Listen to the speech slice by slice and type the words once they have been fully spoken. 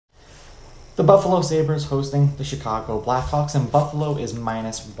The Buffalo Sabres hosting the Chicago Blackhawks, and Buffalo is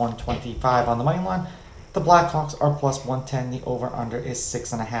minus 125 on the money line. The Blackhawks are plus 110. The over-under is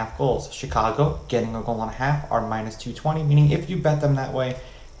 6.5 goals. Chicago getting a goal and a half are minus 220, meaning if you bet them that way,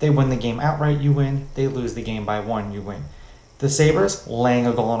 they win the game outright, you win. They lose the game by 1, you win. The Sabres laying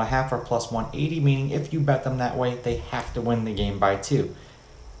a goal and a half are plus 180, meaning if you bet them that way, they have to win the game by 2.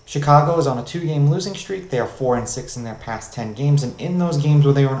 Chicago is on a 2-game losing streak. They are 4-6 in their past 10 games, and in those games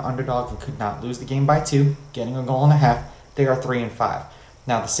where they were an underdog and could not lose the game by 2, getting a goal and a half, they are 3-5.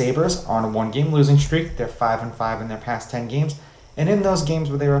 Now the Sabres are on a 1-game losing streak. They're 5-5 in their past 10 games, and in those games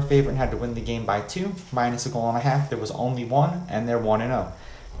where they were a favorite and had to win the game by 2, minus a goal and a half, there was only 1, and they're 1-0.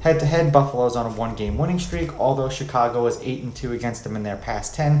 Head-to-head, Buffalo is on a 1-game winning streak, although Chicago is 8-2 against them in their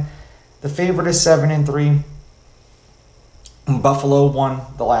past 10. The favorite is 7-3. Buffalo won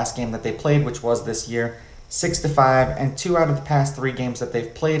the last game that they played, which was this year, 6-5, and 2 out of the past 3 games that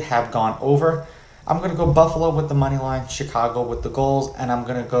they've played have gone over. I'm going to go Buffalo with the money line, Chicago with the goals, and I'm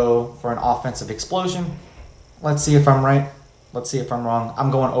going to go for an offensive explosion. Let's see if I'm right. Let's see if I'm wrong. I'm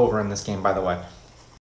going over in this game, by the way.